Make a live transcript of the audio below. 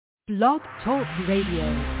Blog Talk Radio.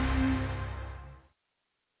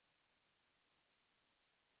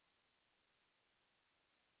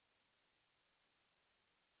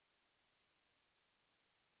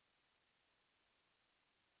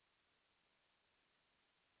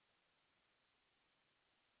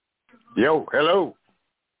 Yo, hello.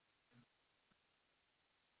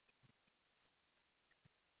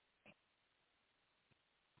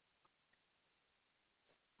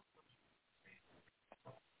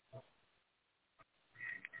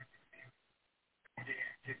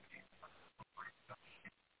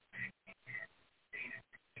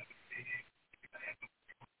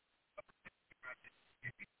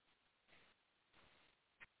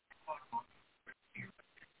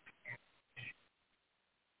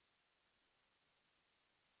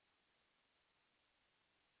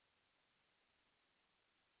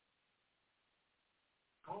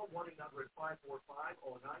 Call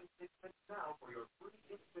 1-800-545-0966 now for your free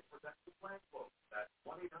instant protection plan quote. That's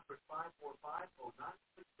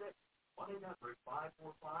 1-800-545-0966.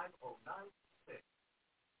 1-800-545-0966.